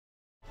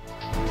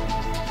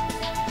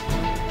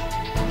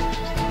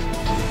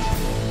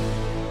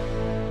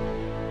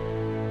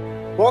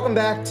Welcome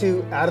back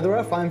to Out of the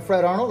Rough. I'm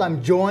Fred Arnold.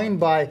 I'm joined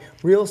by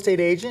real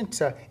estate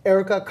agent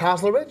Erika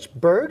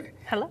Kauzlarich-Bird.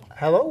 Hello.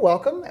 Hello,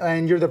 welcome.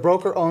 And you're the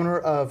broker owner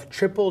of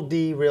Triple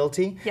D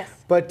Realty. Yes.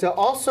 But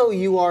also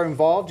you are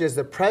involved as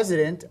the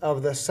president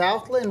of the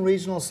Southland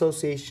Regional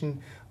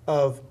Association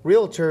of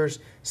Realtors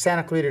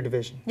Santa Clarita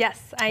Division.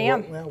 Yes, I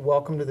am.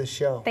 Welcome to the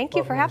show. Thank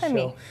you for having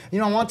me. You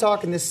know, I want to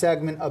talk in this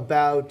segment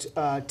about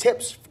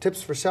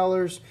tips for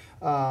sellers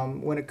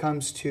when it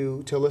comes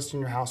to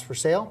listing your house for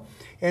sale.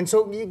 And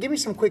so you give me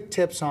some quick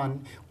tips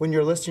on when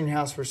you're listing your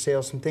house for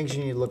sale, some things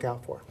you need to look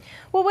out for.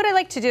 Well, what I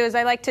like to do is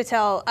I like to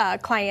tell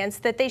clients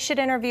that they should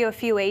interview a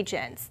few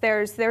agents.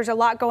 There's a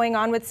lot going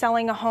on with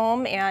selling a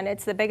home, and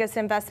it's the biggest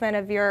investment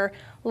of your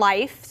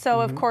life.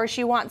 So of course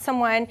you want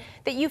someone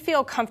that you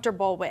feel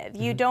comfortable with.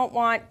 You don't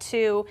want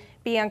to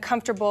be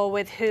uncomfortable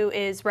with who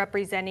is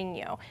representing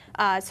you.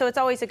 So it's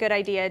always a good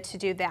idea to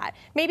do that.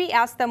 Maybe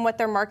ask them what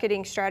their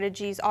marketing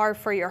strategies are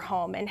for your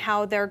home and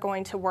how they're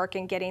going to work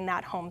in getting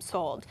that home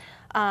sold.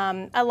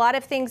 A lot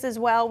of things as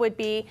well would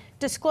be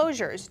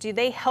disclosures. Do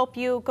they help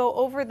you go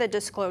over the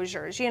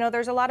disclosures? You know,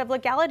 there's a lot of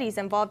legalities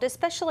involved,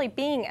 especially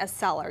being a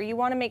seller. You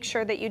want to make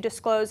sure that you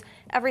disclose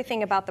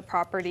everything about the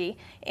property,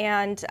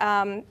 and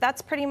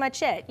that's pretty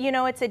much it. You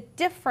know, it's a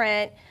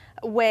different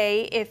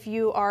way if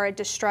you are a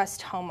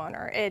distressed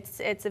homeowner.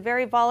 It's a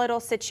very volatile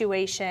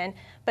situation,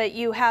 but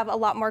you have a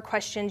lot more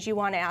questions you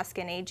want to ask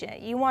an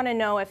agent. You want to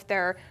know if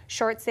they're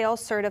short sale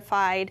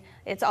certified.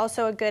 It's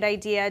also a good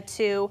idea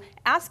to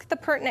ask the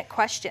pertinent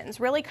questions,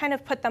 really kind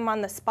of put them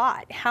on the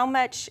spot. How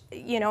much,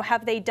 you know,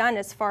 have they done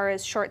as far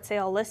as short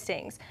sale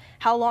listings?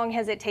 How long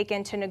has it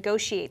taken to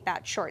negotiate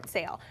that short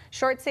sale?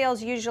 Short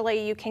sales,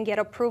 usually you can get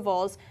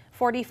approvals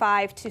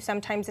 45 to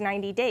sometimes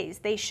 90 days.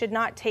 They should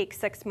not take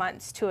 6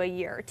 months to a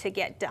year to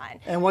get done.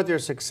 And what their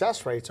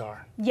success rates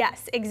are.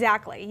 Yes,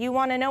 exactly. You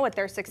want to know what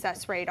their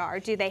success rate are.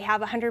 Do they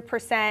have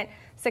 100%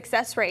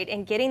 success rate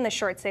in getting the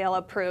short sale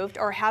approved,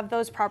 or have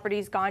those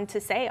properties gone to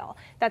sale?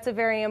 That's a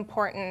very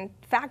important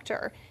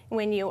factor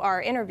when you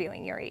are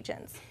interviewing your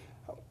agents.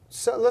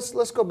 So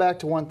let's go back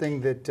to one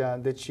thing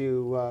that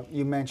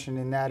you mentioned,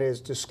 and that is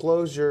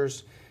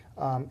disclosures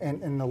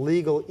and the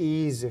legal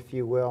ease, if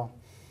you will.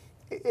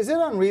 Is it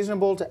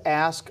unreasonable to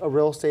ask a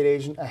real estate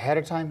agent ahead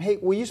of time, hey,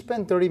 will you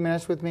spend 30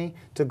 minutes with me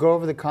to go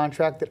over the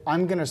contract that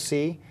I'm going to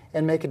see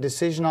and make a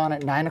decision on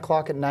at 9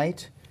 o'clock at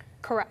night?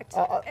 Correct.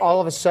 All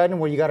of a sudden,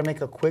 where you got to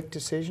make a quick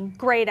decision?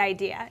 Great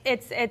idea.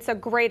 It's a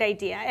great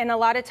idea, and a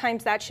lot of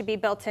times that should be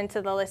built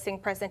into the listing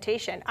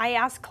presentation. I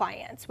ask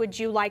clients, would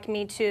you like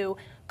me to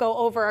go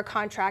over a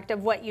contract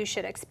of what you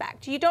should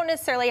expect? You don't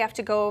necessarily have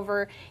to go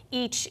over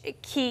each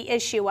key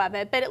issue of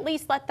it, but at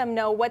least let them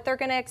know what they're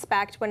going to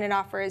expect when an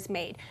offer is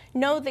made.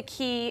 Know the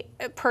key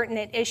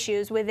pertinent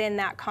issues within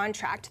that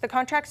contract. The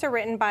contracts are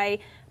written by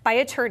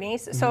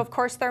attorneys, so of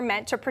course they're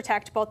meant to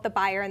protect both the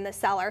buyer and the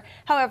seller.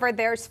 However,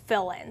 there's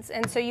fill-ins,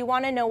 and so you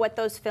want to know what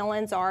those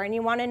fill-ins are, and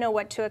you want to know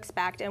what to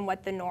expect and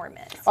what the norm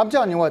is. I'm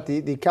telling you what,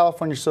 the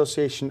California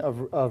Association of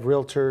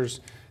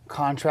Realtors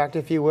contract,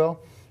 if you will,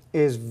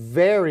 is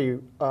very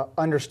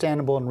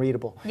understandable and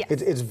readable. Yes.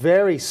 It's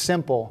very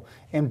simple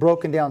and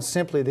broken down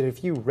simply that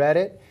if you read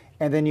it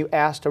and then you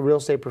asked a real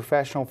estate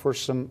professional for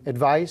some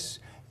advice,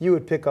 you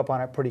would pick up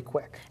on it pretty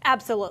quick.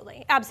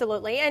 Absolutely,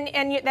 absolutely,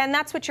 and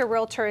that's what your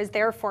realtor is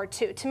there for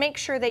too, to make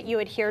sure that you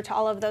adhere to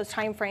all of those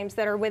timeframes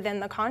that are within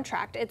the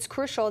contract. It's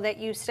crucial that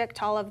you stick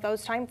to all of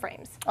those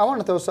timeframes. I want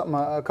to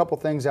throw a couple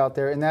things out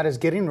there, and that is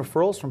getting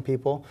referrals from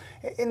people.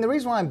 And the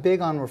reason why I'm big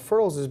on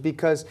referrals is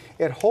because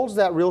it holds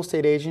that real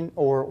estate agent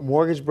or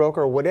mortgage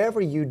broker or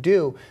whatever you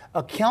do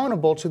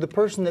accountable to the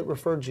person that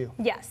referred you.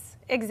 Yes.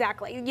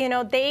 Exactly. You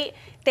know, they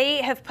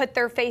have put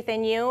their faith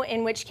in you,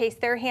 in which case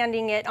they're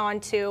handing it on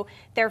to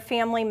their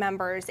family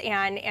members,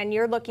 and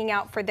you're looking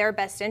out for their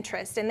best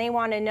interest, and they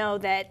want to know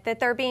that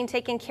they're being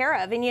taken care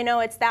of. And you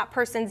know, it's that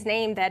person's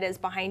name that is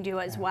behind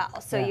you as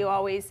well. So you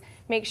always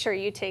make sure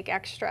you take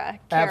extra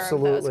care of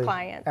those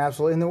clients.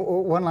 Absolutely. And the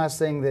one last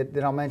thing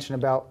that I'll mention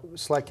about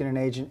selecting an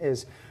agent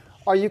is,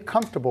 are you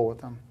comfortable with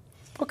them?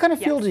 What kind of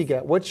feel do you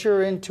get? What's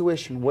your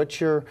intuition?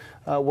 What's your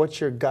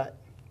gut?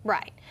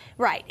 Right,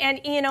 right.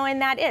 And you know,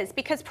 and that is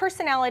because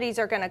personalities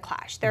are going to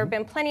clash. There have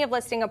been plenty of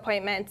listing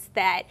appointments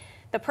that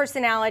the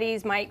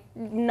personalities might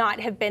not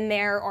have been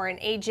there, or an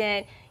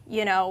agent,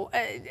 you know,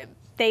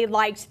 they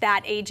liked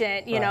that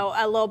agent, you know,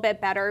 a little bit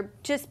better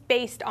just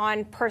based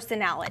on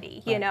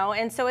personality, you know.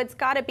 And so it's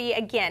got to be,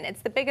 again,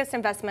 it's the biggest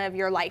investment of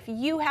your life.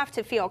 You have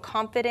to feel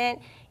confident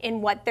in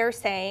what they're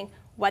saying,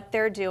 what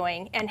they're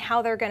doing, and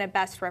how they're going to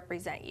best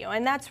represent you.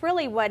 And that's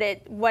really what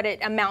it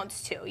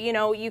amounts to. You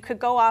know, you could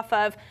go off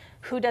of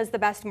who does the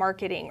best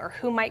marketing or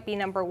who might be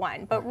number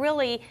one, but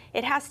really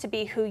it has to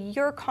be who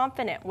you're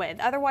confident with.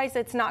 Otherwise,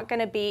 it's not going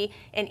to be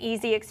an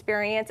easy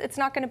experience. It's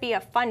not going to be a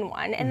fun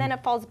one, and then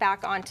it falls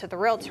back onto the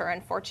realtor,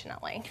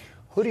 unfortunately.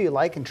 Who do you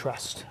like and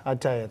trust? I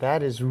tell you,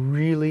 that is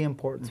really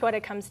important. That's what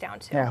it comes down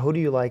to. Yeah, who do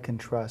you like and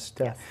trust?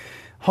 Yes.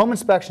 Home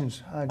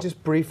inspections,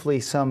 just briefly,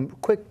 some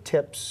quick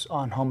tips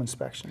on home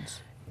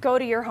inspections. go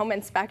to your home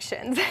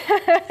inspections.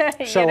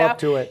 Show up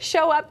to it.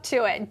 Show up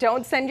to it.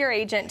 Don't send your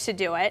agent to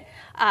do it.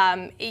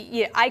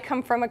 I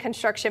come from a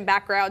construction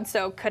background,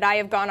 so could I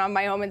have gone on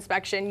my home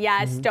inspection?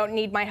 Yes, don't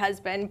need my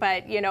husband,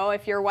 but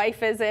if your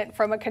wife isn't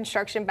from a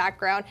construction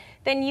background,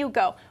 then you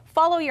go.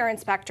 Follow your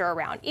inspector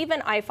around.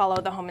 Even I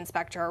follow the home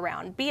inspector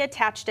around. Be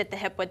attached at the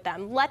hip with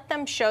them. Let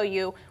them show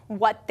you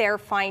what they're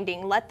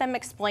finding. Let them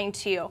explain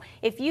to you.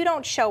 If you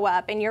don't show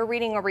up and you're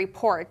reading a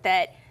report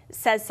that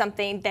says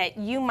something that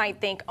you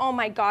might think, oh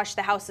my gosh,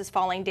 the house is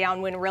falling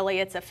down, when really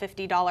it's a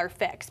 $50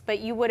 fix. But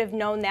you would have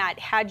known that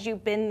had you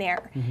been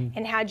there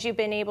and had you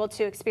been able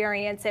to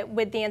experience it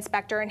with the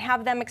inspector and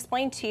have them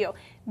explain to you.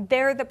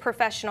 They're the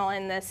professional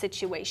in this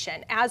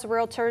situation. As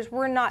realtors,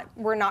 we're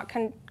not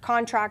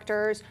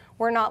contractors,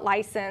 we're not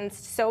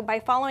licensed. So by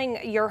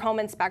following your home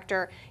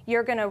inspector,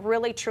 you're going to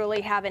really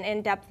truly have an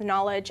in-depth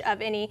knowledge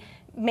of any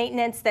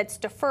maintenance that's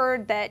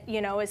deferred, that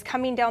is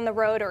coming down the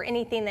road, or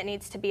anything that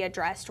needs to be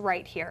addressed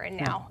right here and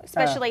now,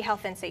 especially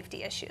health and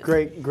safety issues.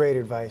 Great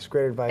advice.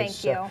 Great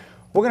advice. Thank you.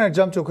 We're going to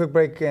jump to a quick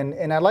break,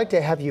 and I'd like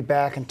to have you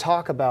back and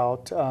talk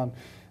about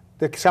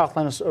the South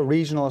Atlanta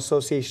Regional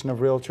Association of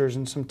Realtors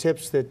and some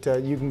tips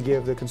that you can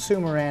give the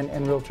consumer and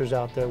realtors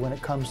out there when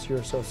it comes to your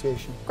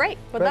association. Great.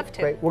 Would love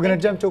to. Great. We're going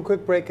to jump to a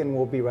quick break, and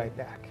we'll be right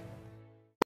back.